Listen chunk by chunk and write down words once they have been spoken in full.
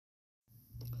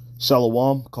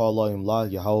Shalom, call La,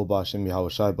 Yahweh Bashem, Yahweh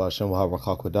Shai Bashem, Yahweh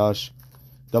Kwadash.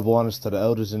 Double honors to the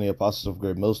elders and the apostles of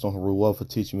Great Millstone who rule well for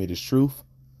teaching me this truth.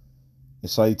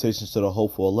 And salutations to the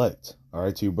hopeful elect. All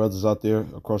right, to you brothers out there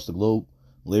across the globe,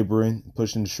 laboring and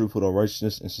pushing the truth with all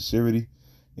righteousness and sincerity.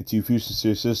 And to you few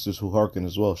sincere sisters who hearken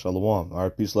as well. Shalom. All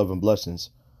right, peace, love, and blessings.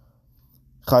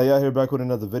 Chaya here back with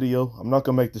another video. I'm not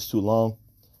going to make this too long.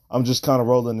 I'm just kind of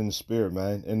rolling in the spirit,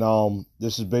 man. And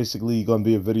this is basically going to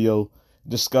be a video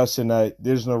discussing that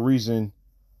there's no reason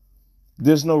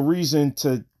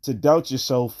to doubt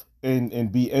yourself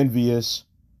and be envious,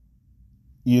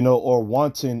 or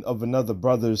wanting of another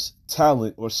brother's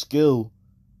talent or skill,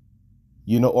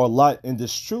 or lot in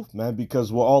this truth, man,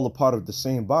 because we're all a part of the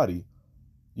same body.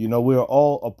 We're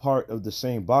all a part of the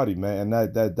same body, man,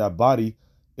 and that body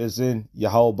is in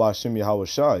Yahweh Bashem, Yahweh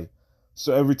Shai.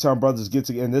 So every time brothers get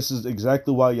together, and this is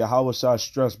exactly why Yahweh Shai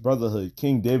stressed brotherhood.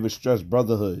 King David stressed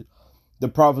brotherhood. The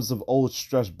prophets of old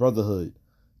stressed brotherhood,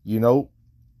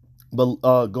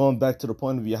 But going back to the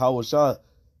point of Yahweh Shai,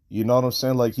 you know what I'm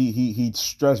saying? Like he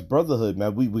stressed brotherhood,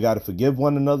 man. We got to forgive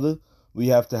one another. We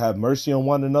have to have mercy on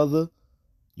one another.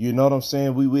 You know what I'm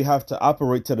saying? We have to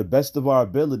operate to the best of our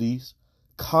abilities,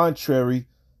 contrary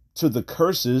to the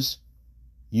curses,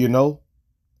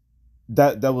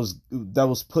 that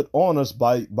was put on us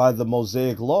by the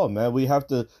Mosaic law, man. We have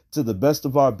to the best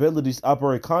of our abilities,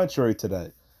 operate contrary to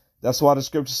that. That's why the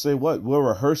scriptures say what? We're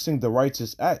rehearsing the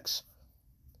righteous acts.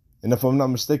 And if I'm not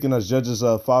mistaken, that's Judges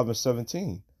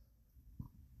 5:17.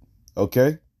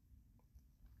 Okay?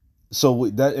 So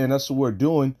that's what we're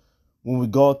doing when we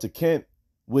go out to camp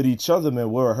with each other, man.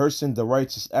 We're rehearsing the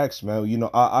righteous acts, man.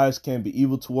 Our eyes can't be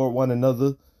evil toward one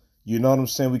another. You know what I'm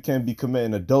saying? We can't be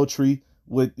committing adultery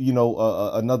with,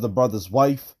 another brother's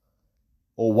wife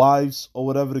or wives or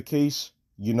whatever the case,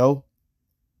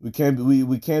 We can't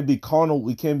be carnal.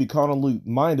 We can't be carnally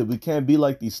minded. We can't be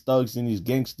like these thugs and these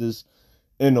gangsters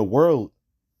in the world.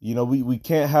 We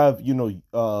can't have,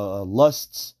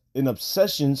 lusts and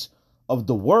obsessions of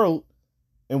the world.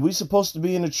 And we supposed to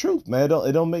be in the truth, man.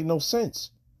 It don't make no sense.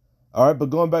 All right.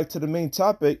 But going back to the main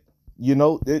topic,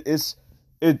 there's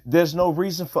no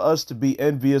reason for us to be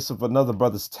envious of another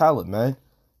brother's talent, man.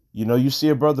 You see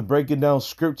a brother breaking down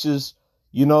scriptures,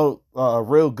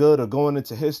 real good, or going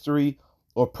into history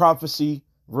or prophecy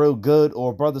real good,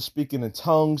 or a brother speaking in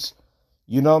tongues,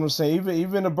 you know what I'm saying?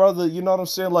 Even a brother, you know what I'm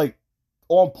saying, like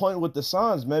on point with the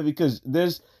signs, man, because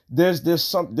there's a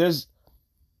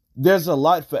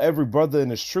lot for every brother in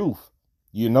this truth,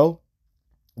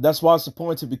 That's why it's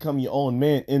important to become your own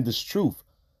man in this truth,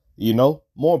 More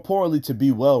importantly, to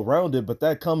be well-rounded, but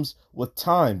that comes with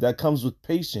time, that comes with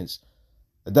patience,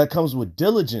 that comes with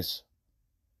diligence.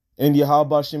 And Yahweh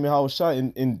Bashem, Yahweh Shai,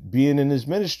 in being in his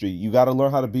ministry, you got to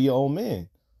learn how to be your own man.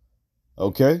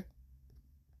 Okay.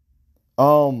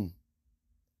 But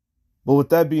with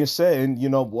that being said, and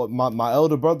what my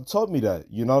elder brother taught me that,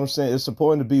 you know what I'm saying? It's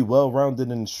important to be well-rounded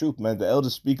in the truth, man. The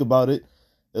elders speak about it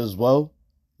as well.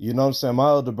 You know what I'm saying? My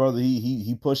elder brother,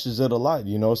 he pushes it a lot.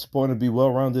 It's important to be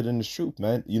well-rounded in the truth,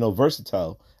 man.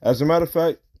 Versatile. As a matter of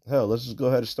fact, hell, let's just go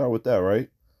ahead and start with that, right?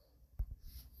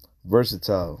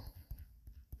 Versatile.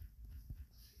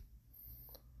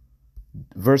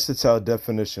 Versatile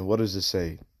definition. What does it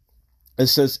say? It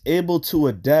says able to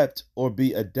adapt or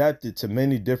be adapted to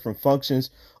many different functions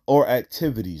or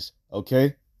activities.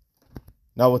 Okay.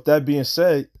 Now, with that being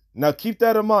said, now keep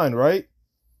that in mind, right?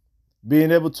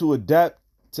 Being able to adapt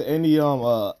to any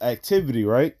activity,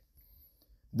 right?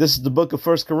 This is the book of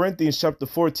 1 Corinthians chapter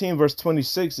 14, verse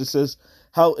 26. It says,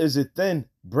 how is it then,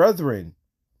 brethren,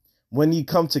 when ye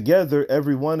come together,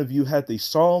 every one of you hath a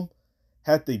psalm,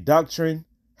 hath a doctrine,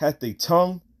 hath a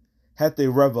tongue, hath a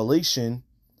revelation,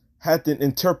 hath an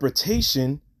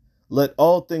interpretation, let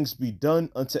all things be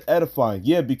done unto edifying.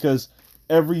 Yeah, because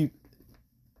every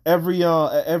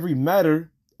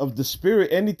matter of the spirit,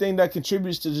 anything that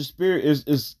contributes to the spirit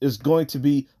is going to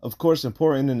be, of course,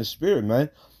 important in the spirit, man.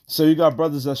 So you got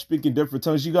brothers that speak in different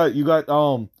tongues. You got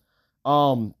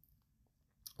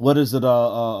what is it?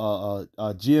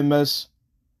 GMS,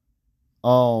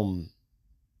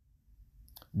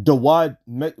 Dawad,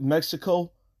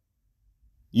 Mexico.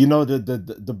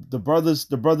 The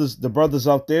brothers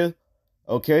out there,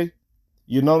 okay?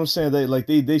 You know what I'm saying?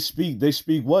 They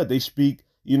speak what? They speak,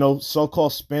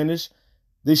 so-called Spanish.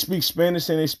 They speak Spanish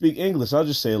and they speak English. I'll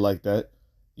just say it like that,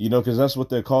 because that's what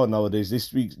they're called nowadays. They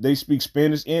speak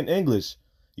Spanish and English,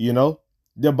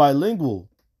 They're bilingual,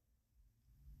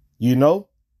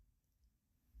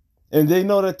 And they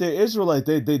know that they're Israelite.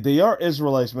 They are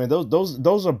Israelites, man.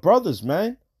 Those are brothers,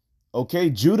 man. Okay,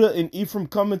 Judah and Ephraim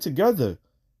coming together.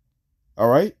 All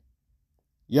right.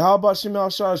 Yahweh Shem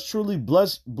Shah is truly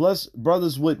blessed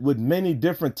brothers with many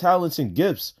different talents and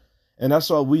gifts. And that's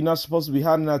why we not supposed to be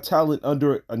hiding our talent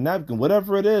under a napkin,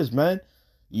 whatever it is, man.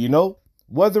 You know,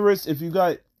 whether it's if you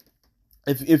got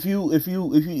if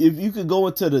you could go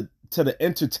into the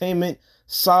entertainment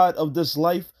side of this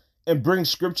life and bring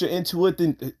scripture into it,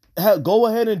 then go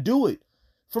ahead and do it.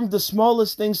 From the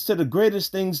smallest things to the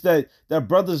greatest things that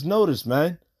brothers notice,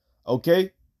 man.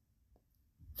 Okay?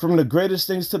 From the greatest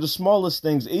things to the smallest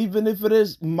things, even if it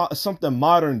is something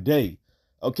modern day.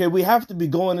 Okay, we have to be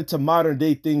going into modern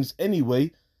day things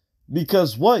anyway,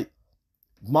 because what?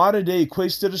 Modern day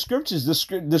equates to the scriptures.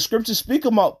 The scriptures speak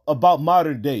about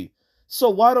modern day.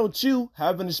 So why don't you,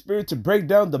 having the spirit to break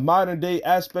down the modern day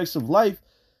aspects of life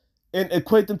and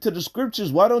equate them to the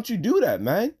scriptures, why don't you do that,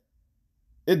 man?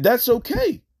 That's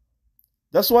okay.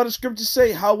 That's why the scriptures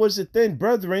say, how was it then,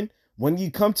 brethren, when ye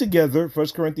come together, 1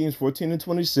 Corinthians 14 and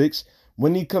 26,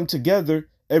 when ye come together,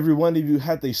 every one of you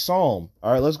hath a psalm.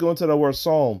 All right, let's go into that word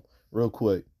psalm real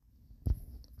quick.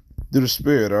 Through the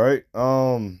spirit, all right?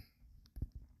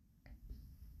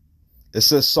 It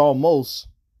says psalmos.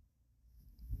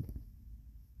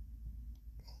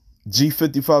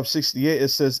 G5568, it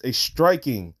says a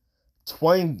striking,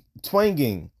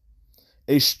 twanging,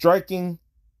 a striking,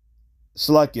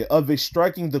 slakia, of a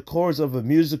striking the chords of a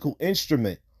musical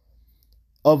instrument,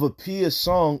 of a pious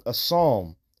song, a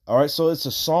psalm. All right, so it's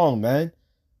a song, man.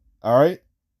 All right,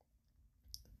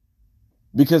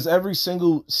 because every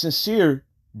single sincere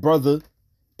brother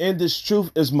in this truth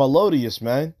is melodious,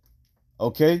 man.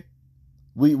 Okay,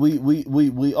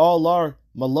 we all are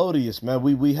melodious, man.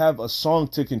 We have a song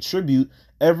to contribute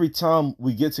every time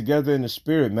we get together in the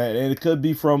spirit, man. And it could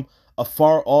be from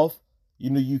afar off.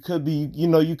 You could be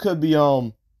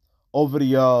over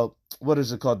the what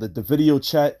is it called? The video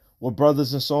chat with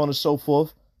brothers and so on and so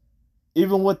forth.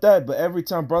 Even with that, but every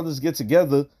time brothers get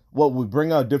together, we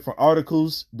bring out different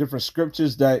articles, different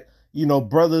scriptures that,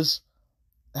 brothers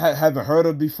haven't heard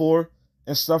of before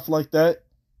and stuff like that,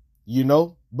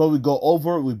 but we go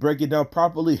over it, we break it down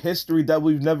properly, history that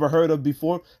we've never heard of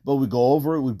before, but we go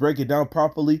over it, we break it down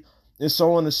properly, and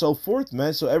so on and so forth,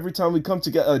 man. So every time we come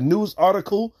to get a news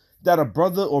article that a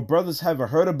brother or brothers haven't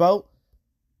heard about,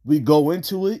 we go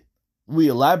into it, we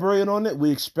elaborate on it,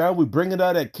 we expound, we bring it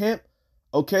out at camp,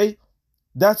 okay?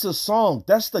 That's a song,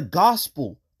 that's the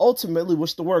gospel. Ultimately,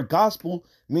 what's the word gospel?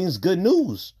 Means good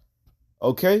news,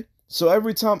 okay? So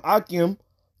every time Akim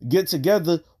get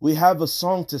together, we have a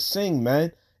song to sing,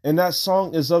 man. And that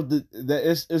song is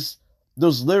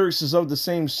those lyrics is of the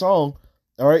same song,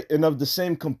 all right, and of the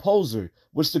same composer,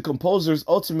 which the composer is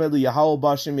ultimately Yahweh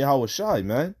Bashem Yahweh Shai,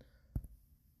 man.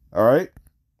 All right.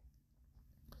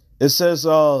 It says,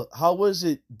 how is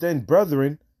it then,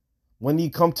 brethren, when ye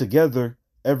come together,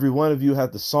 every one of you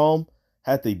hath a psalm,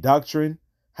 hath a doctrine,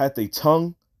 hath a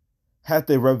tongue, hath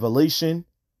a revelation,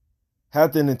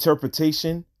 hath an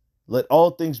interpretation. Let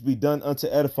all things be done unto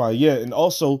edify. Yeah, and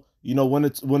also, when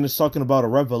it's talking about a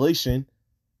revelation,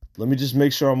 let me just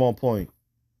make sure I'm on point.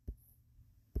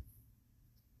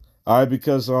 All right,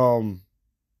 because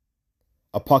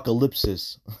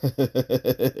apocalypsis.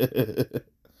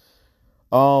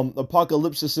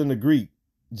 Apocalypsis in the Greek,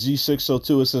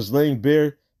 G602, it says laying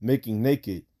bare, making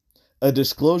naked, a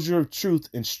disclosure of truth,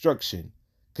 instruction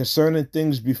concerning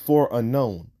things before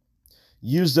unknown,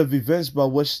 used of events by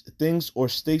which things or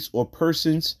states or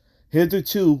persons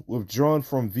hitherto withdrawn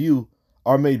from view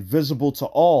are made visible to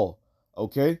all.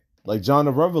 Okay, like John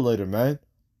the Revelator, man,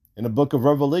 in the book of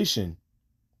Revelation.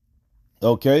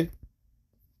 Okay,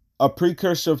 a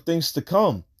precursor of things to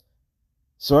come.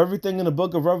 So everything in the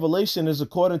book of Revelation is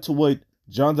according to what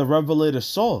John the Revelator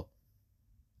saw.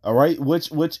 All right, which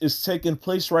is taking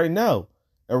place right now.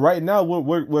 And right now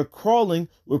we're crawling,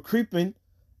 we're creeping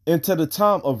into the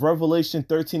time of Revelation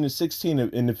 13 and 16.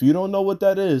 And if you don't know what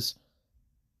that is,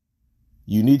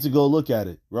 you need to go look at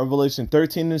it. Revelation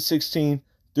 13 and 16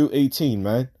 through 18,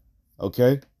 man.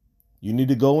 Okay? You need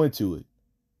to go into it.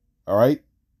 All right?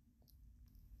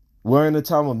 We're in the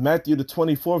time of Matthew the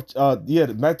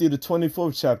 24th, Matthew the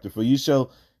 24th chapter. For you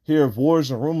shall hear of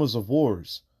wars and rumors of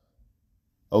wars.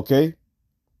 Okay?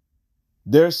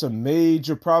 There's some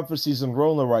major prophecies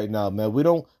unrolling right now, man. We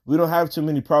don't have too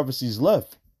many prophecies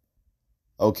left.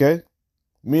 Okay?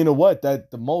 Meaning what? That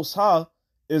the Most High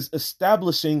is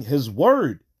establishing his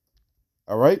word.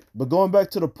 All right? But going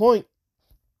back to the point,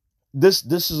 this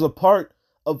is a part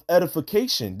of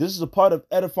edification. This is a part of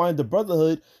edifying the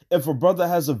brotherhood. If a brother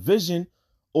has a vision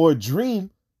or a dream,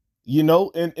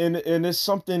 and it's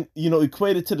something,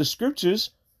 equated to the scriptures,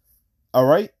 all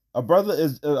right? A brother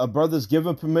is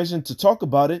given permission to talk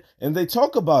about it, and they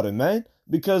talk about it, man.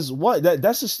 Because what?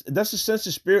 That's a sense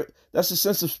of spirit. That's a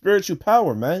sense of spiritual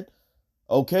power, man.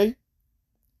 Okay.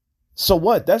 So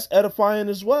what? That's edifying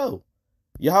as well.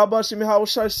 Yahweh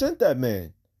Shai sent that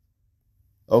man.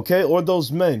 Okay, or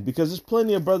those men, because there's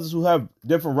plenty of brothers who have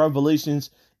different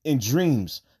revelations and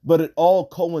dreams, but it all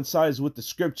coincides with the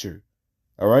scripture.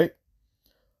 All right.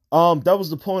 That was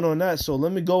the point on that. So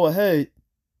let me go ahead.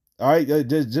 All right,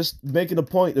 just making a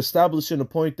point, establishing a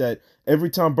point that every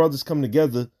time brothers come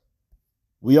together,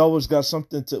 we always got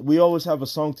something to. We always have a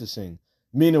song to sing.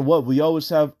 Meaning what? We always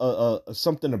have a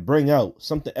something to bring out,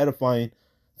 something edifying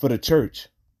for the church.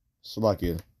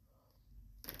 Salakia.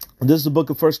 This is the book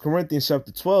of 1 Corinthians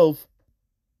chapter 12.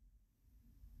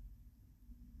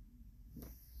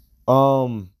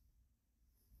 I'll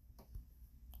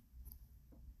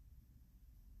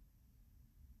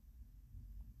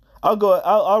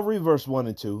read verse 1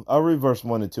 and 2. I'll read verse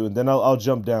 1 and 2, and then I'll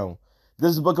jump down.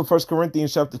 This is the book of 1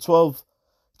 Corinthians chapter 12,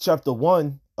 chapter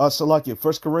 1. Salakia,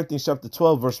 1 Corinthians chapter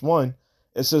 12, verse 1.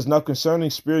 It says, now concerning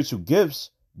spiritual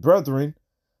gifts, brethren,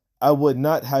 I would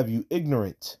not have you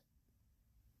ignorant.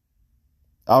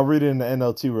 I'll read it in the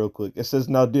NLT real quick. It says,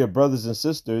 now, dear brothers and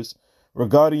sisters,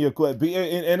 regarding your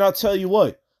and I'll tell you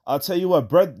what,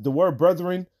 the word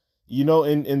brethren, in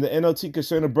the NLT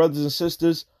concerning brothers and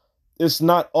sisters, it's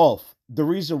not off. The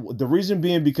reason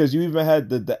being because you even had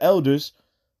the elders,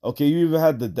 okay, you even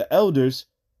had the elders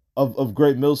of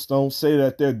Great Millstone say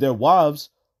that their wives,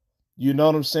 you know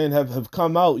what I'm saying, have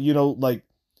come out, like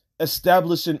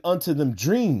establishing unto them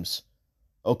dreams,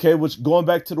 okay, which going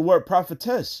back to the word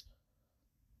prophetess.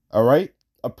 All right.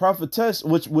 A prophetess,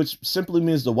 which simply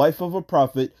means the wife of a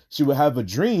prophet, she would have a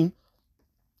dream,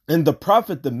 and the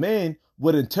prophet, the man,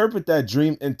 would interpret that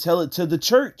dream and tell it to the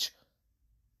church.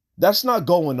 That's not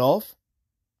going off.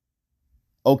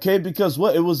 Okay, because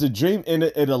what? It was a dream, and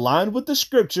it aligned with the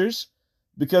scriptures,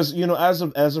 because as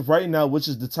of right now, which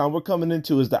is the time we're coming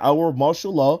into, is the hour of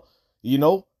martial law.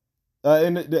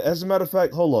 And as a matter of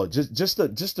fact, hold on, just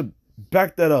to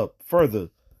back that up further,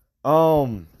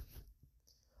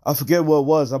 I forget what it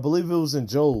was. I believe it was in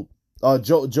Joel.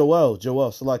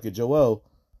 Salakia, Joel.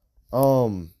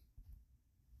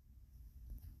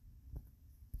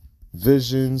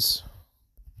 Visions.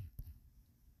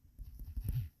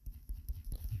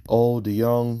 Old, the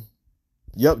young.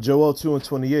 Yep, Joel 2 and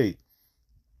 28.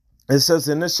 It says,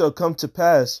 and it shall come to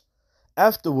pass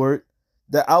afterward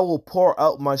that I will pour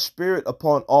out my spirit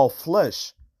upon all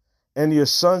flesh, and your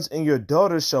sons and your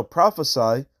daughters shall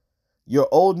prophesy. Your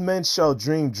old men shall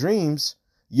dream dreams,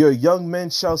 your young men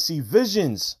shall see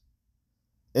visions.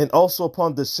 And also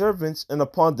upon the servants and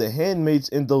upon the handmaids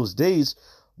in those days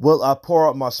will I pour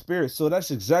out my spirit. So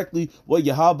that's exactly what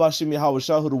Yahweh Shem Yahweh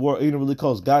Shah, who the world ignorantly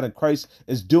calls God in Christ,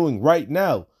 is doing right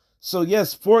now. So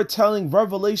yes, foretelling,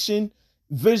 revelation,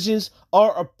 visions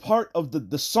are a part of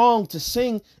the song to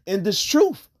sing in this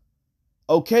truth.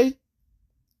 Okay?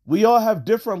 We all have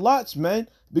different lots, man,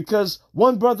 because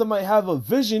one brother might have a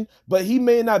vision, but he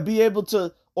may not be able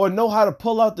to or know how to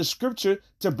pull out the scripture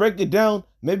to break it down,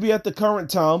 maybe at the current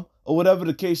time or whatever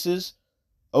the case is.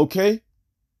 Okay.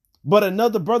 But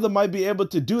another brother might be able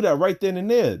to do that right then and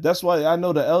there. That's why I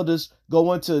know the elders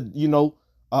go into,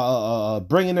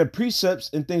 bringing in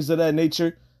precepts and things of that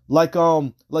nature, like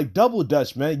double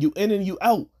dutch, man. You in and you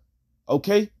out.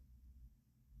 Okay.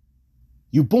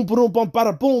 You boom, boom, boom,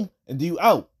 bada boom, and then you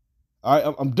out. All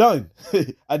right, I'm done.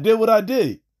 I did what I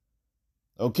did.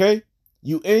 Okay?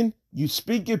 You in, you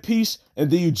speak your piece,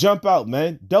 and then you jump out,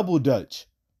 man. Double dutch.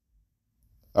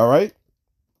 All right?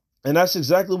 And that's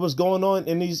exactly what's going on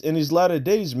in these latter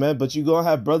days, man. But you're gonna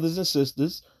have brothers and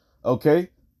sisters, okay?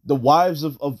 The wives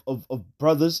of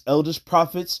brothers, elders,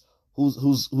 prophets,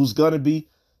 who's gonna be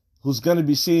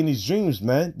seeing these dreams,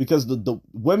 man. Because the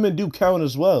women do count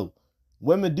as well.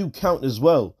 Women do count as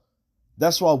well.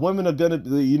 That's why women are gonna,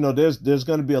 there's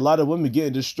gonna be a lot of women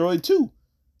getting destroyed too.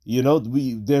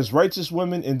 There's righteous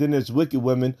women and then there's wicked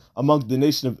women among the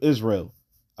nation of Israel.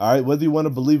 All right, whether you want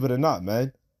to believe it or not,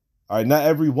 man. All right, not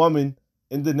every woman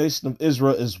in the nation of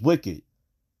Israel is wicked.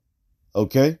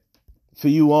 Okay, for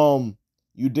you,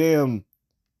 you damn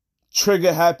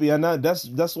trigger happy. That's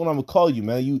what I'm gonna call you,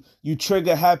 man. You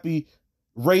trigger happy,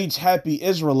 rage happy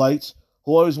Israelites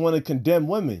who always want to condemn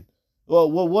women. Well,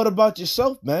 what about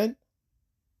yourself, man?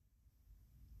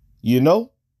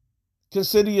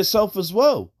 Consider yourself as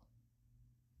well.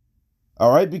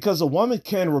 All right, because a woman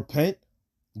can repent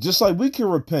just like we can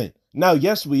repent. Now,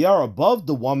 yes, we are above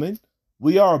the woman.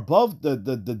 We are above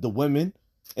the women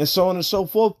and so on and so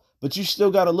forth. But you still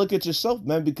got to look at yourself,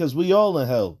 man, because we all in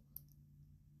hell.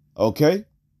 Okay?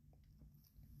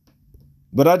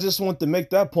 But I just want to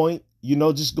make that point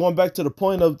just going back to the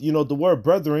point of, the word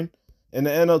brethren in the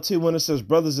NLT when it says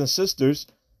brothers and sisters.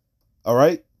 All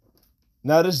right.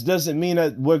 Now, this doesn't mean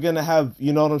that we're going to have,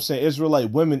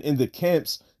 Israelite women in the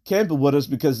camps camping with us,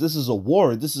 because this is a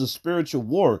war. This is a spiritual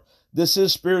war. This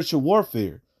is spiritual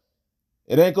warfare.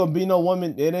 It ain't going to be no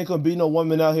woman. It ain't going to be no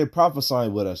woman out here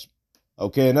prophesying with us.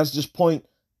 Okay. And that's just plain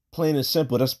and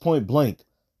simple. That's point blank.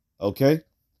 Okay.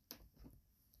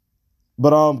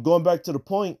 But going back to the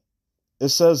point, it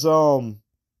says Shalakia.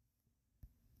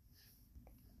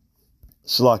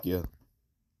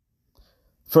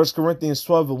 1 Corinthians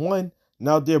 12:1.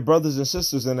 Now, dear brothers and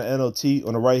sisters in the NLT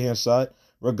on the right hand side,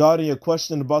 regarding your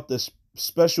question about the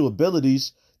special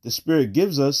abilities the Spirit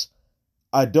gives us,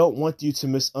 I don't want you to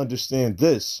misunderstand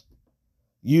this.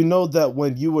 You know that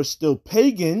when you were still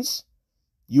pagans,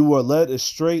 you were led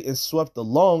astray and swept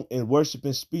along in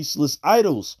worshiping speechless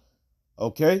idols.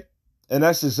 Okay? And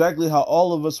that's exactly how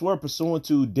all of us were, pursuant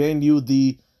to Daniel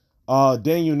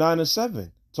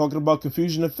 9:7, talking about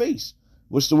confusion of face,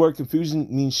 which the word confusion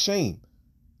means shame.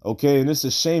 Okay, and it's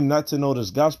a shame not to know this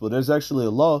gospel. There's actually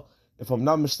a law, if I'm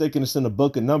not mistaken, it's in the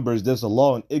book of Numbers. There's a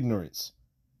law in ignorance.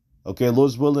 Okay,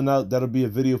 Lord's willing, that'll be a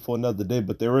video for another day,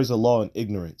 but there is a law in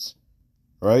ignorance,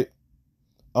 right?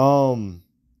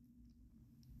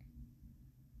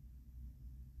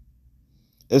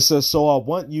 It says, so I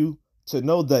want you to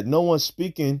know that no one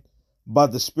speaking by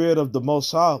the Spirit of the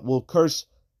Most High will curse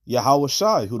Yahweh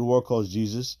Shai, who the world calls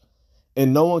Jesus.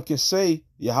 And no one can say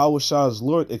Yahweh Shai is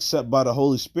Lord except by the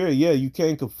Holy Spirit. Yeah, you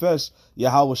can't confess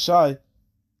Yahweh Shai,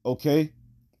 okay,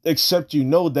 except you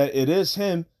know that it is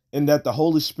him and that the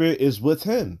Holy Spirit is with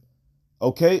him,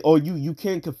 okay? Or you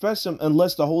can't confess him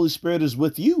unless the Holy Spirit is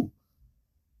with you,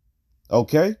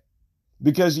 okay?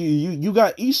 Because you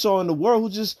got Esau in the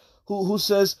world who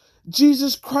says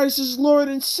Jesus Christ is Lord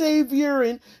and Savior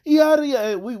and yada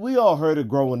yada. We all heard it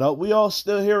growing up. We all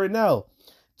still hear it now.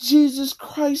 Jesus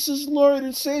Christ is Lord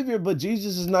and Savior, but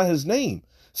Jesus is not his name.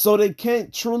 So they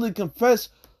can't truly confess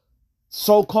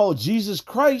so-called Jesus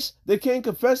Christ. They can't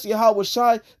confess Yahweh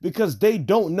Shai because they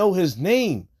don't know his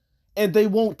name. And they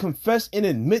won't confess and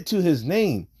admit to his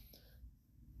name.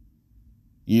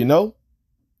 You know?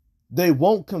 They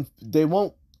won't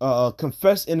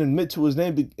confess and admit to his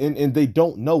name, and they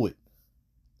don't know it.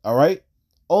 All right?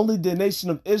 Only the nation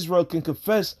of Israel can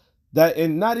confess that,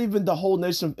 and not even the whole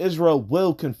nation of Israel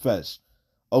will confess,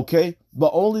 okay?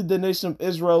 But only the nation of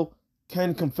Israel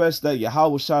can confess that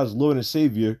Yahweh Shai is Lord and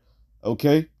Savior,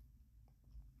 okay?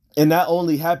 And that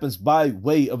only happens by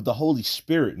way of the Holy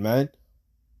Spirit, man,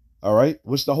 all right?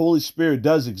 Which the Holy Spirit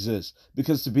does exist,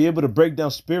 because to be able to break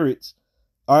down spirits,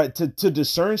 all right, to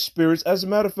discern spirits, as a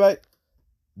matter of fact,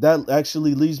 that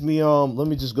actually leads me, let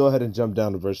me just go ahead and jump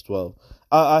down to verse 12.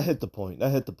 I hit the point. I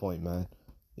hit the point, man.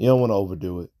 You don't want to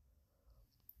overdo it.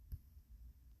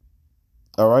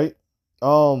 All right.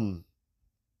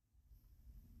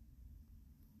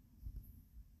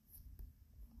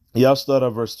 Yeah, I'll start at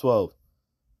verse 12.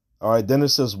 All right. Then it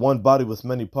says one body with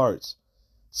many parts.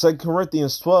 2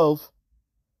 Corinthians 12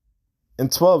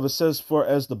 and 12, it says, for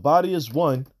as the body is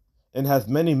one and hath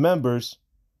many members,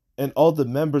 and all the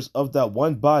members of that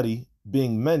one body,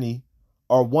 being many,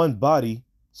 are one body,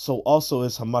 so also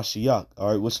is Hamashiach.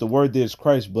 All right. Which the word there is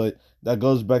Christ, but that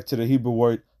goes back to the Hebrew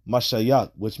word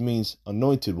Mashiach, which means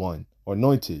anointed one or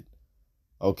anointed.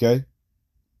 Okay.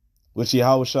 Which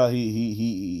Yahweh Shai,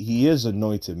 he is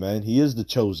anointed, man. He is the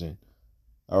chosen.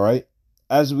 All right.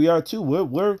 As we are too.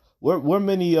 We're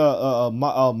many we're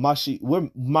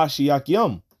Mashiach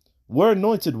Yom. We're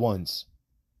anointed ones.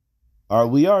 All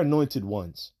right, we are anointed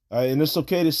ones. All right, and it's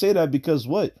okay to say that because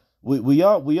what? We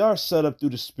are set up through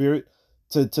the Spirit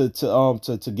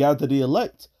to gather the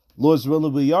elect. Lord's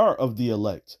willing, we are of the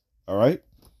elect. All right.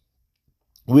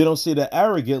 We don't say that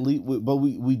arrogantly, but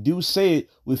we do say it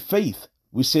with faith.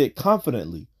 We say it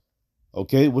confidently.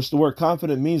 Okay, which the word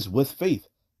confident means with faith.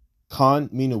 Con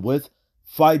meaning with,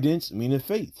 fidence meaning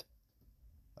faith.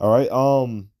 All right.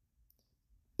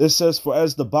 It says, for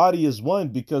as the body is one,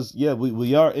 because yeah,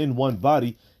 we are in one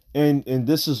body, and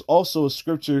this is also a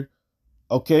scripture.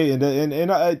 Okay,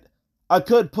 and I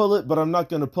could pull it, but I'm not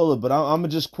gonna pull it. But I'm gonna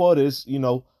just quote it.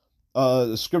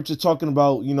 The scripture talking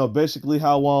about basically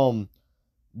how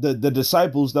the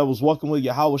disciples that was walking with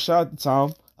Yahweh Shai at the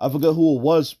time, I forget who it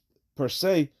was per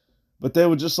se, but they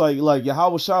were just like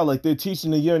Yahweh Shai, like they're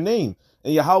teaching in your name.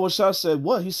 And Yahweh Shai said,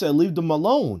 what? He said, leave them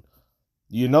alone.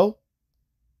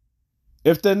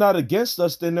 If they're not against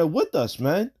us, then they're with us,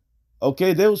 man.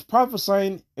 Okay, they was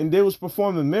prophesying and they was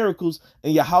performing miracles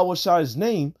in Yahweh Shai's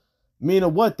name,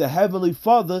 meaning what? The Heavenly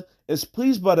Father is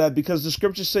pleased by that, because the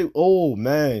scriptures say, oh,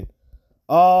 man.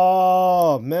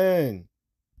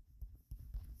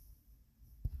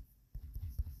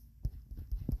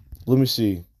 Let me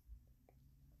see.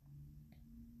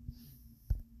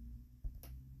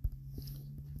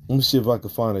 Let me see if I can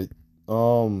find it.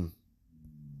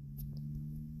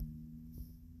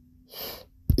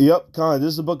 Yep, Con. This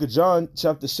is the book of John,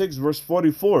 chapter 6, verse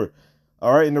 44.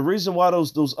 All right, and the reason why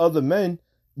those other men,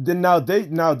 then now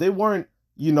they weren't,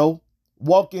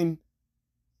 walking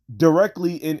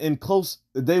directly in close.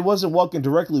 They wasn't walking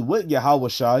directly with Yahweh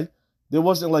Shai. They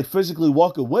wasn't like physically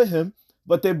walking with him,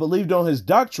 but they believed on his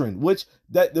doctrine, which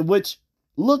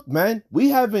look, man, we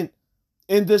haven't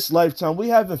in this lifetime, we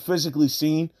haven't physically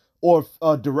seen or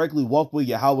directly walked with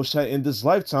Yahweh Shai in this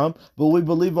lifetime, but we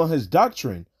believe on his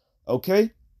doctrine.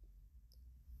 Okay?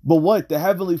 But what? The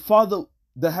Heavenly Father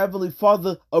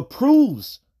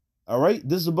approves. All right?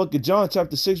 This is the book of John,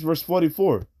 chapter 6, verse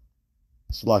 44.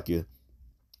 Slakia.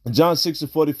 John 6 and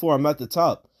 44, I'm at the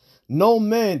top. No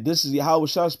man, this is Yahweh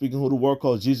Shai speaking, who the world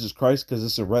calls Jesus Christ, because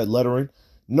it's a red lettering.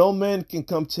 No man can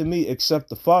come to me except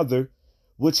the Father,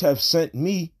 which have sent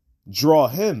me, draw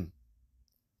him.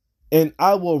 And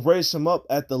I will raise him up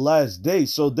at the last day.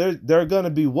 So they're going to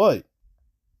be what?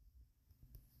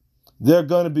 They're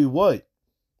going to be what?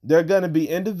 They're going to be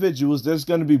individuals. There's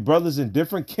going to be brothers in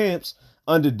different camps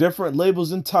under different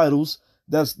labels and titles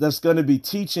that's going to be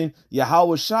teaching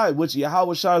Yahweh Shai, which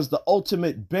Yahweh Shai is the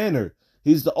ultimate banner.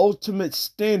 He's the ultimate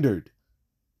standard.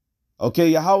 Okay,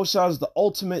 Yahweh Shai is the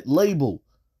ultimate label.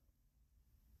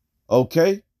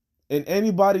 Okay? And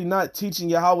anybody not teaching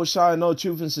Yahweh Shai no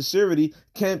truth and sincerity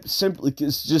simply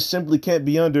can't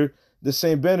be under the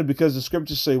same banner, because the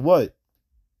scriptures say what?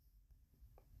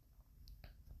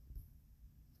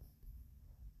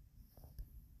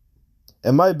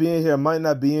 It might be in here, it might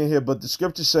not be in here, but the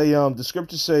scriptures say, him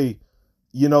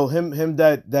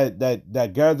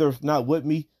that gathereth not with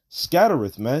me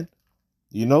scattereth, man.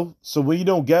 So when you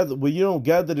don't gather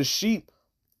the sheep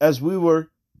as we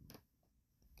were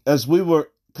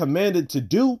commanded to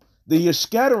do, then you're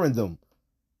scattering them,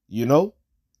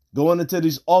 going into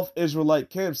these off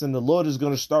Israelite camps, and the Lord is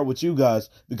going to start with you guys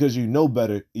because you know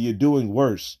better. You're doing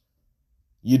worse.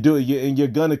 And you're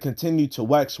going to continue to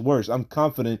wax worse. I'm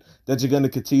confident that you're going to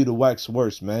continue to wax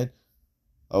worse, man.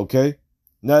 Okay?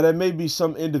 Now, there may be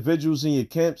some individuals in your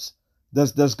camps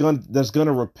that's going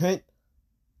to repent,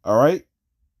 all right?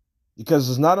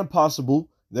 Because it's not impossible.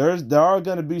 There are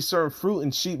going to be certain fruit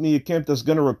and sheep in your camp that's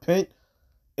going to repent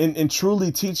and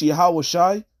truly teach Yahweh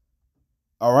Shai,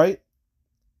 all right?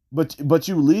 But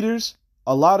you leaders,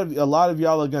 a lot of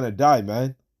y'all are going to die,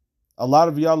 man. A lot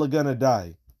of y'all are going to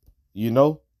die.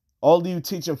 All of you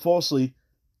teaching falsely,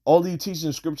 all of you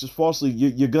teaching scriptures falsely,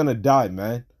 you're going to die,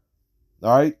 man.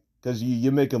 All right? Because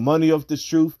you're making money off this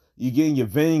truth. You're getting your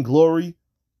vain glory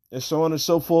and so on and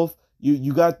so forth.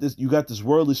 You got this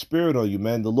worldly spirit on you,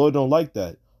 man. The Lord don't like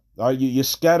that. All right? You're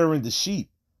scattering the sheep.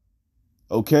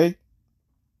 Okay?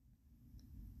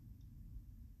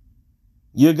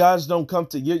 Your guys don't come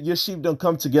to, your sheep don't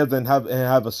come together and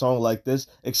have a song like this,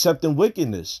 except in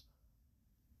wickedness.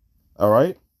 All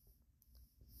right?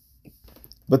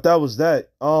 But that was that.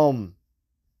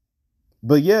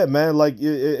 But yeah, man, like,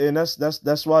 and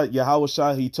that's why Yahweh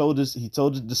Shai, he told his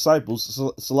disciples,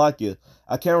 Salakia,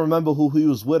 I can't remember who he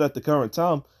was with at the current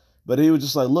time, but he was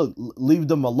just like, look, leave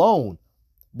them alone,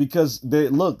 because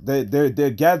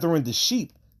they're gathering the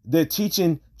sheep. They're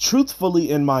teaching truthfully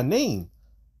in my name,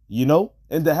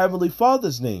 in the Heavenly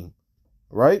Father's name,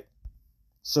 right?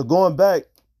 So going back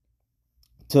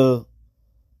to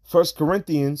 1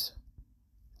 Corinthians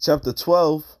chapter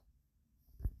 12,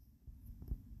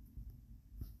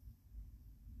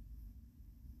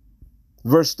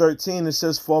 verse 13, it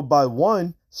says, for by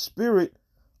one Spirit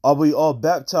are we all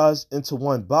baptized into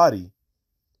one body,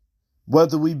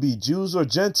 whether we be Jews or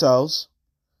Gentiles,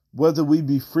 whether we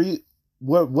be free,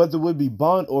 whether we be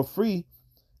bond or free,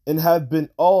 and have been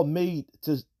all made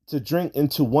to drink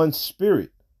into one Spirit.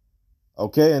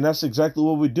 Okay, and that's exactly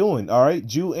what we're doing, all right?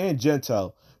 Jew and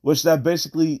Gentile, which that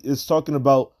basically is talking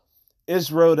about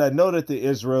Israel that know that they're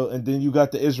Israel, and then you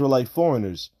got the Israelite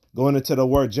foreigners going into the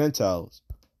word Gentiles.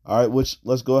 All right, which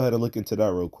let's go ahead and look into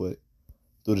that real quick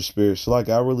through the Spirit. So, like,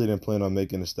 I really didn't plan on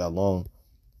making this that long,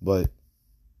 but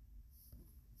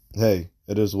hey,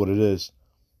 it is what it is.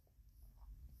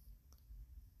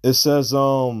 It says,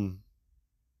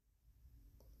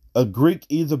 a Greek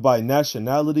either by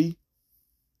nationality,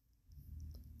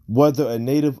 whether a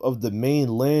native of the main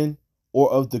land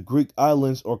or of the Greek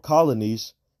islands or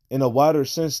colonies. In a wider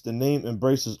sense, the name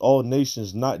embraces all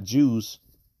nations, not Jews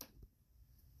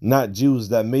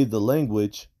that made the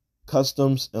language,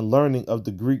 customs, and learning of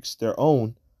the Greeks their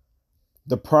own.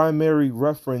 The primary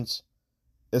reference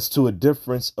as to a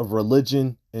difference of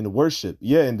religion and worship.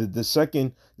 Yeah, and the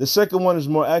second one is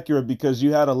more accurate because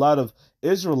you had a lot of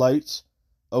Israelites,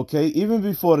 okay, even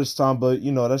before this time, but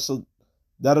you know, that's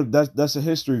a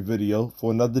history video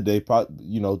for another day,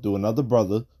 you know, do another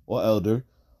brother or elder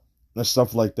and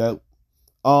stuff like that.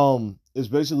 It's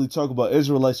basically talk about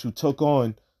Israelites who took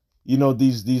on, you know,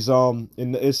 these and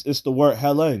it's the word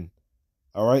Helen,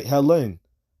 all right, Helen,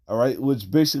 all right,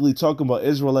 which basically talking about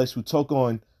Israelites who took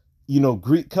on, you know,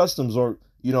 Greek customs, or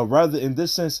you know, rather in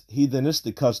this sense,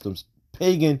 heathenistic customs,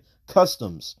 pagan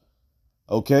customs,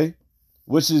 okay,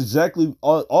 which is exactly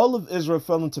all of Israel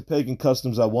fell into pagan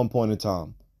customs at one point in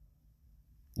time.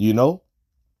 You know,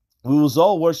 we was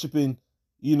all worshiping,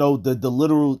 you know, the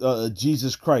literal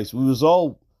Jesus Christ. We was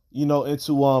all, you know,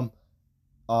 into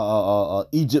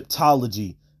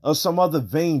Egyptology or some other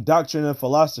vain doctrine and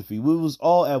philosophy. We was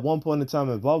all at one point in time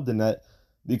involved in that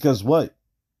because what?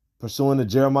 Pursuing the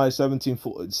Jeremiah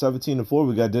 17:4,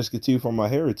 we got discontinued from our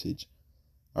heritage.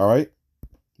 All right.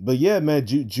 But yeah, man,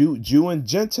 Jew and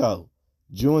Gentile.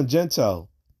 Jew and Gentile.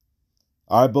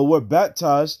 All right, but we're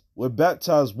baptized. We're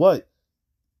baptized what?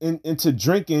 Into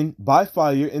drinking by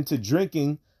fire, into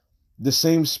drinking the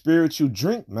same spiritual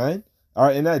drink, man. All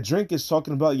right, and that drink is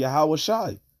talking about Yahweh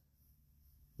Shai.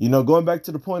 You know, going back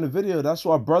to the point of video, that's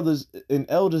why brothers and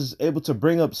elders is able to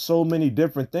bring up so many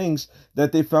different things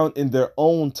that they found in their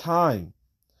own time,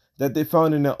 that they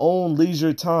found in their own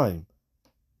leisure time,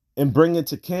 and bring it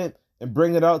to camp and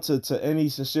bring it out to any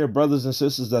sincere brothers and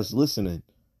sisters that's listening.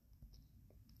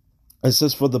 It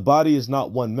says, for the body is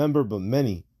not one member, but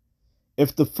many.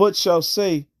 If the foot shall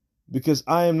say, because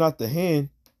I am not the hand,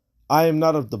 I am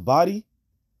not of the body,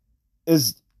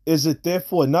 is it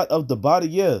therefore not of the body?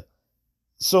 Yeah.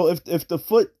 So if the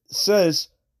foot says,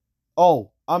 oh,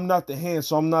 I'm not the hand,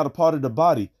 so I'm not a part of the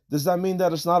body, does that mean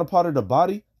that it's not a part of the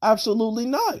body? Absolutely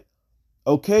not.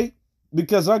 Okay?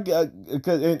 Because thankfully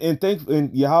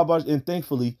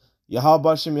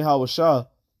Yahweh Shem Yahweh Shah,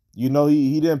 you know,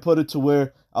 he didn't put it to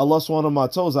where I lost one of my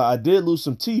toes. I did lose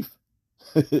some teeth.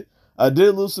 I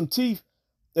did lose some teeth,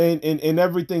 and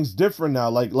everything's different now.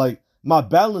 Like my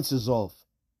balance is off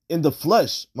in the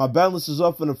flesh. My balance is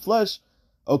off in the flesh.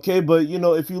 Okay, but you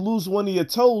know, if you lose one of your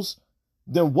toes,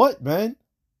 then what, man?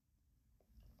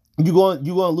 You're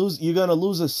gonna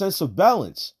lose a sense of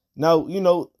balance. Now, you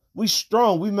know, we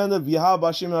strong, we men of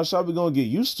Yahweh Shem Yahweh, we're gonna get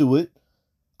used to it.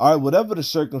 All right, whatever the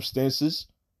circumstances.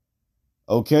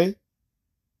 Okay.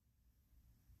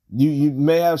 You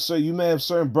may have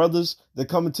certain brothers that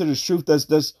come into the truth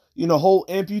that's you know, whole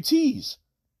amputees,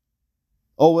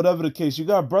 or whatever the case. You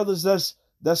got brothers that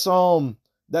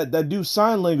do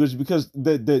sign language because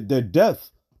they're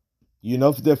deaf. You know,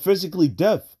 if they're physically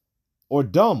deaf or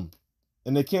dumb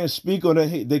and they can't speak or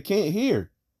they can't hear.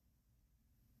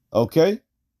 Okay.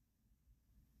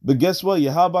 But guess what?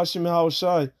 Yahweh Shem Yahweh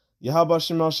Shai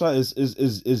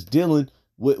is dealing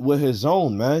with his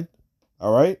own, man.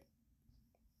 All right.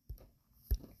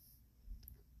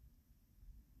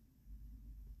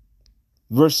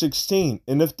 Verse 16,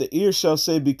 and if the ear shall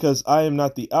say, because I am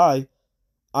not the eye,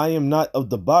 I am not of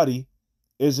the body,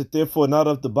 is it therefore not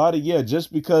of the body? Yeah,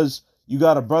 just because you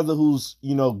got a brother who's,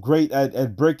 you know, great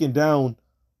at breaking down,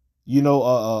 you know,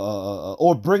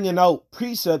 or bringing out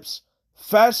precepts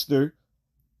faster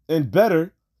and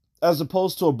better, as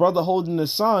opposed to a brother holding a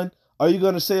sign, are you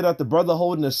going to say that the brother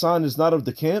holding a sign is not of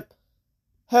the camp?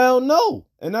 Hell no.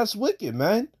 And that's wicked,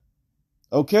 man.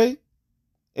 Okay?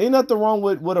 Ain't nothing wrong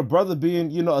with a brother being,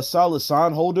 you know, a solid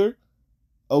sign holder,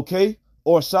 okay?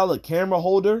 Or a solid camera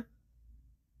holder,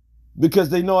 because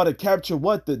they know how to capture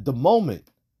what? The moment.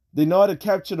 They know how to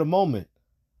capture the moment,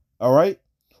 all right?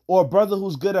 Or a brother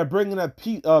who's good at bringing up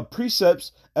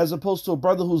precepts as opposed to a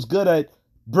brother who's good at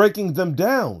breaking them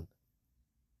down.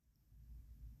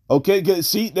 Okay,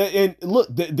 see, and look,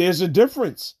 there's a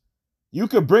difference. You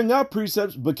could bring out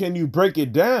precepts, but can you break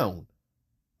it down,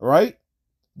 right?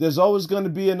 There's always going to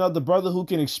be another brother who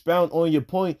can expound on your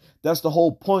point. That's the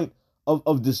whole point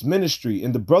of this ministry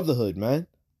and the brotherhood, man.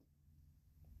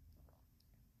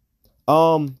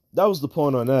 That was the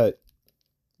point on that.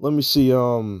 Let me see.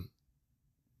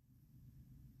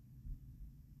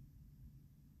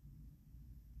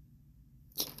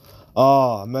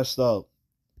 I messed up.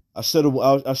 I should have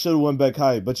went back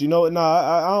high, but you know what?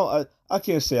 Nah, I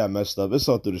can't say I messed up. It's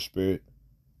all through the spirit.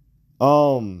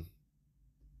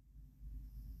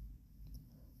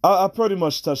 I pretty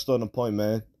much touched on the point,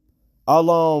 man.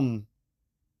 Oh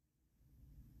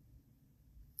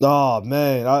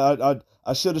man,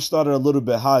 I should have started a little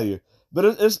bit higher, but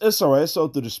it's all right. It's all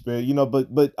through the spirit, you know.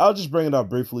 But I'll just bring it up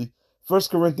briefly. 1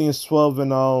 Corinthians 12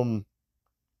 and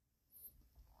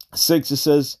 6, it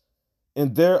says,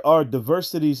 And there are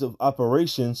diversities of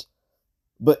operations,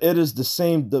 but it is the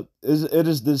same. It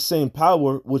is the same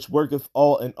power which worketh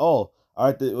all in all.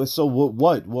 All right. So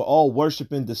what? We're all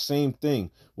worshiping the same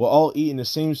thing. We're all eating the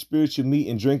same spiritual meat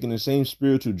and drinking the same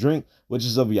spiritual drink, which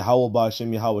is of Yahweh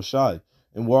Ba'Shem Yahweh Shai.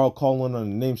 And we're all calling on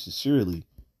the name sincerely.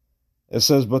 It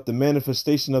says, but the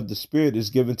manifestation of the Spirit is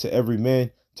given to every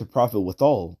man to profit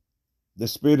withal. The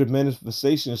spirit of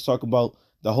manifestation is talking about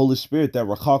the Holy Spirit, that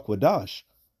Rakak Wadash.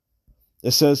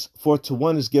 It says, for to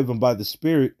one is given by the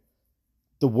Spirit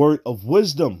the word of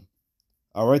wisdom.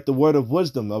 All right, the word of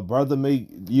wisdom. A brother may,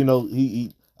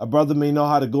 a brother may know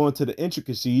how to go into the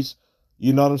intricacies,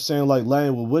 you know what I'm saying, like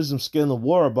laying with wisdom, skill, and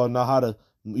war about now how to,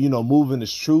 move in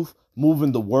his truth, move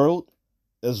in the world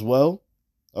as well.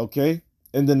 Okay,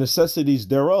 and the necessities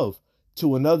thereof.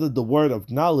 To another, the word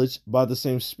of knowledge by the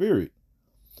same Spirit.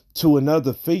 To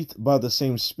another, faith by the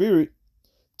same Spirit.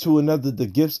 To another, the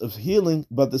gifts of healing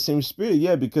by the same Spirit.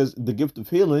 Yeah, because the gift of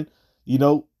healing,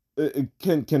 it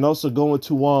can also go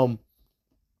into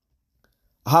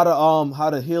how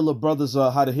to heal a brother's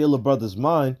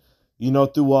mind,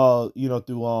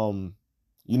 through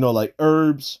like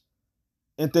herbs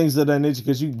and things of that nature,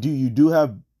 because you do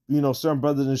have certain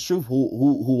brothers in truth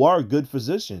who are good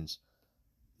physicians,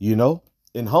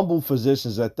 and humble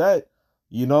physicians at that,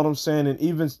 you know what I'm saying, and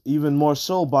even more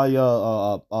so by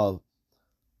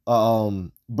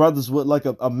brothers with like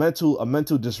a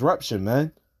mental disruption,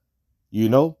 man.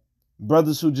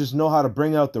 Brothers who just know how to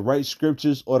bring out the right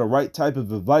scriptures or the right type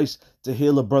of advice to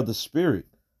heal a brother's spirit.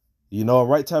 A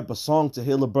right type of song to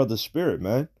heal a brother's spirit,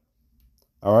 man.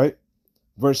 All right.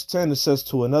 Verse 10, it says,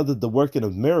 to another, the working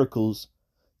of miracles,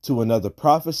 to another,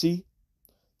 prophecy,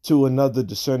 to another,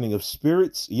 discerning of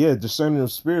spirits. Yeah, discerning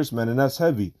of spirits, man. And that's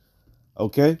heavy.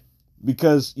 Okay.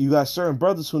 Because you got certain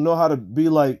brothers who know how to be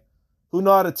like, who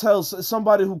know how to tell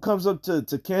somebody who comes up to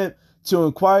camp to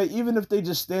inquire, even if they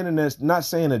just standing there not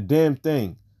saying a damn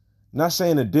thing. Not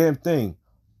saying a damn thing.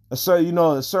 A certain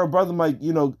brother might,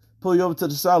 pull you over to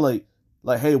the side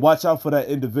like, hey, watch out for that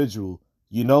individual.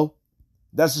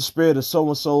 That's the spirit of so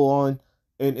and so on,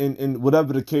 and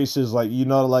whatever the case is, like,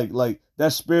 like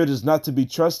that spirit is not to be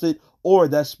trusted, or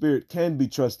that spirit can be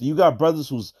trusted. You got brothers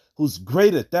who's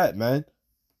great at that, man.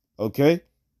 Okay.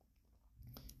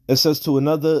 It says, to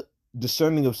another,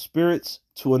 discerning of spirits,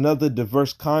 to another,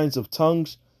 diverse kinds of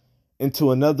tongues, and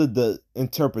to another, the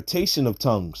interpretation of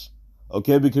tongues.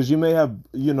 Okay, because you may have,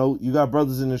 you got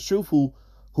brothers in the truth who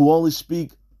only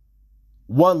speak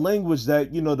one language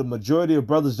that, the majority of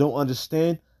brothers don't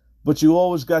understand, but you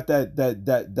always got that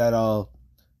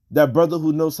brother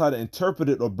who knows how to interpret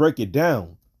it or break it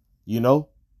down,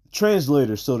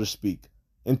 translator, so to speak,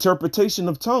 interpretation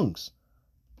of tongues.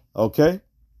 Okay,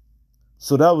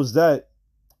 so that was that.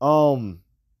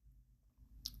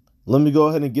 Let me go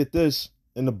ahead and get this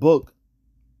in the book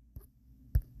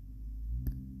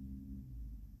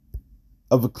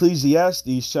of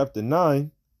Ecclesiastes, chapter 9.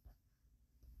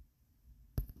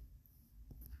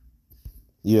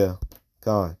 Yeah,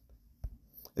 God.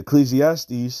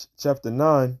 Ecclesiastes, chapter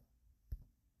 9,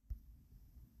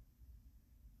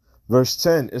 verse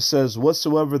 10. It says,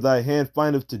 whatsoever thy hand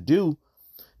findeth to do,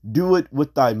 do it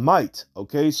with thy might.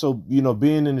 Okay, so,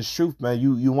 being in the truth, man,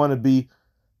 you want to be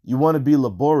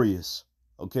laborious.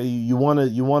 Okay, you want to,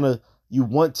 you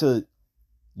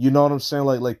know what I'm saying?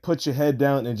 Like put your head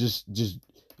down and just,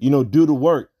 do the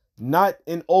work. Not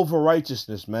in over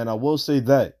righteousness, man. I will say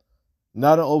that.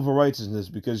 Not in over righteousness,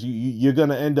 because you're going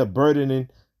to end up burdening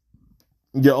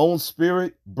your own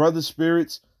spirit, brother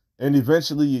spirits, and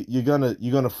eventually you're going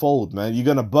to fold, man. You're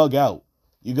going to bug out.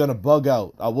 You're going to bug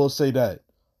out. I will say that.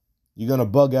 You're going to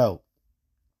bug out.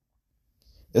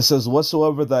 It says,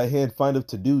 whatsoever thy hand findeth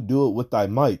to do, do it with thy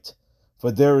might.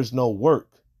 For there is no work,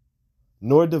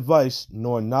 nor device,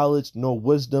 nor knowledge, nor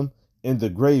wisdom in the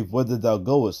grave, whither thou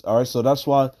goest. All right, so that's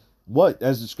why,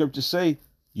 as the scriptures say,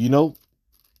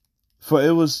 for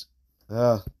it was,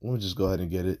 let me just go ahead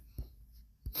and get it.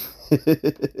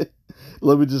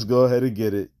 Let me just go ahead and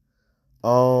get it.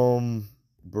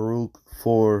 Baruch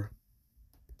 4:28.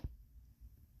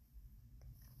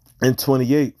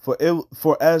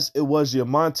 For as it was your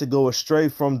mind to go astray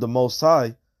from the Most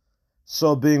High,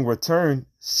 so being returned,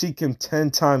 seek him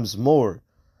 10 times more.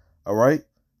 All right.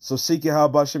 So seek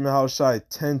Yahweh Shem Shai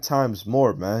 10 times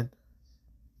more, man.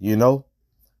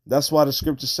 That's why the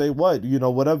scriptures say what?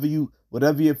 Whatever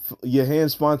your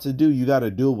hands find to do, you got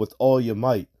to do it with all your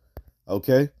might.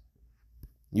 Okay.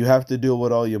 You have to do it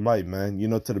with all your might, man.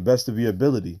 To the best of your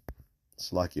ability.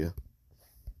 It's like you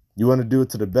want to do it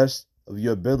to the best of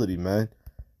your ability, man.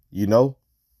 And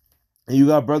you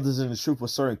got brothers in the truth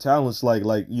with certain talents, like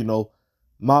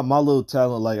my little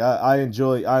talent, like I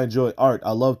enjoy art.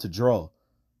 I love to draw,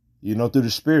 through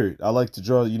the spirit. I like to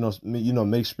draw,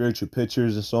 make spiritual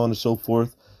pictures and so on and so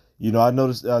forth. I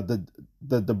noticed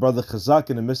the brother Kazak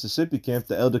in the Mississippi camp,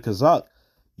 the elder Kazak,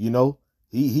 you know,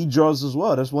 he draws as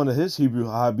well. That's one of his Hebrew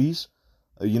hobbies.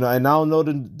 And I don't know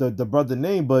the brother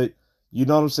name, but you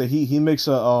know what I'm saying. He makes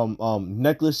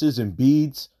necklaces and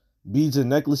beads and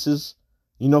necklaces,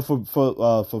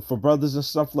 for brothers and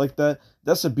stuff like that.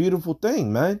 That's a beautiful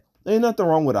thing, man. There ain't nothing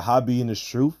wrong with a hobby in this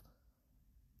truth.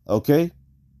 Okay.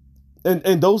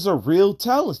 And those are real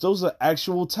talents. Those are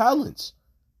actual talents.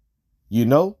 You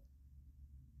know?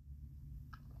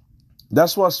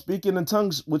 That's why speaking in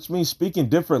tongues, which means speaking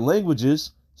different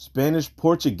languages, Spanish,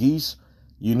 Portuguese,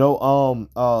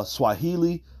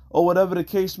 Swahili, or whatever the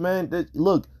case, man.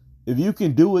 Look, if you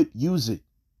can do it, use it.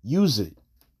 Use it.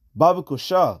 Baba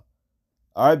Koshah.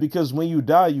 All right, because when you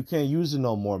die, you can't use it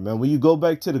no more, man. When you go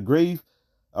back to the grave,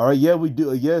 all right, yeah, we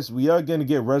do. Yes, we are gonna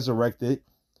get resurrected.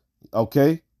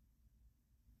 Okay.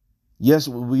 Yes,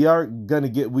 we are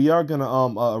gonna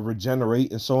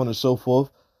regenerate and so on and so forth.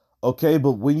 Okay,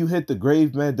 but when you hit the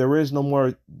grave, man, there is no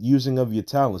more using of your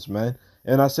talents, man.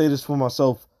 And I say this for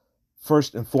myself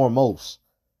first and foremost.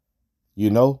 You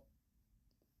know,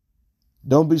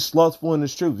 don't be slothful in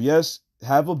this truth. Yes,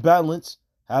 have a balance,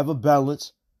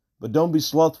 but don't be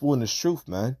slothful in this truth,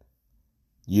 man.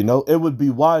 It would be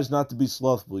wise not to be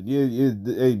slothful.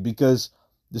 Yeah, because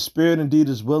the spirit indeed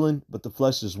is willing, but the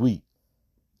flesh is weak.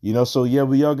 So yeah,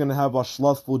 we are gonna have our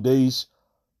slothful days.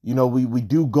 We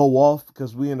do go off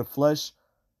because we in the flesh,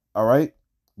 all right?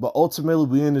 But ultimately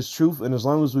we in this truth, and as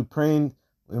long as we praying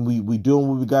and we doing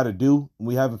what we gotta do, and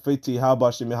we having faith to Yahweh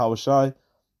Shem Yahweh Shai,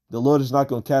 the Lord is not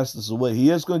gonna cast us away.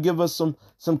 He is gonna give us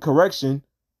some correction,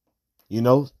 He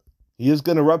is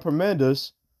gonna reprimand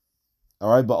us,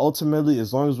 all right? But ultimately,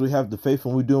 as long as we have the faith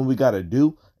and we doing what we gotta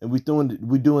do, and we doing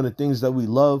the things that we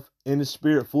love in the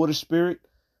spirit, for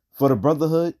the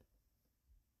brotherhood,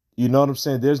 you know what I'm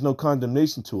saying? There's no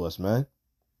condemnation to us, man.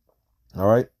 All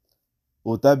right.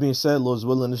 Well, with that being said, Lord's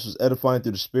willing, this was edifying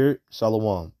through the spirit.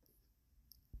 Shalom.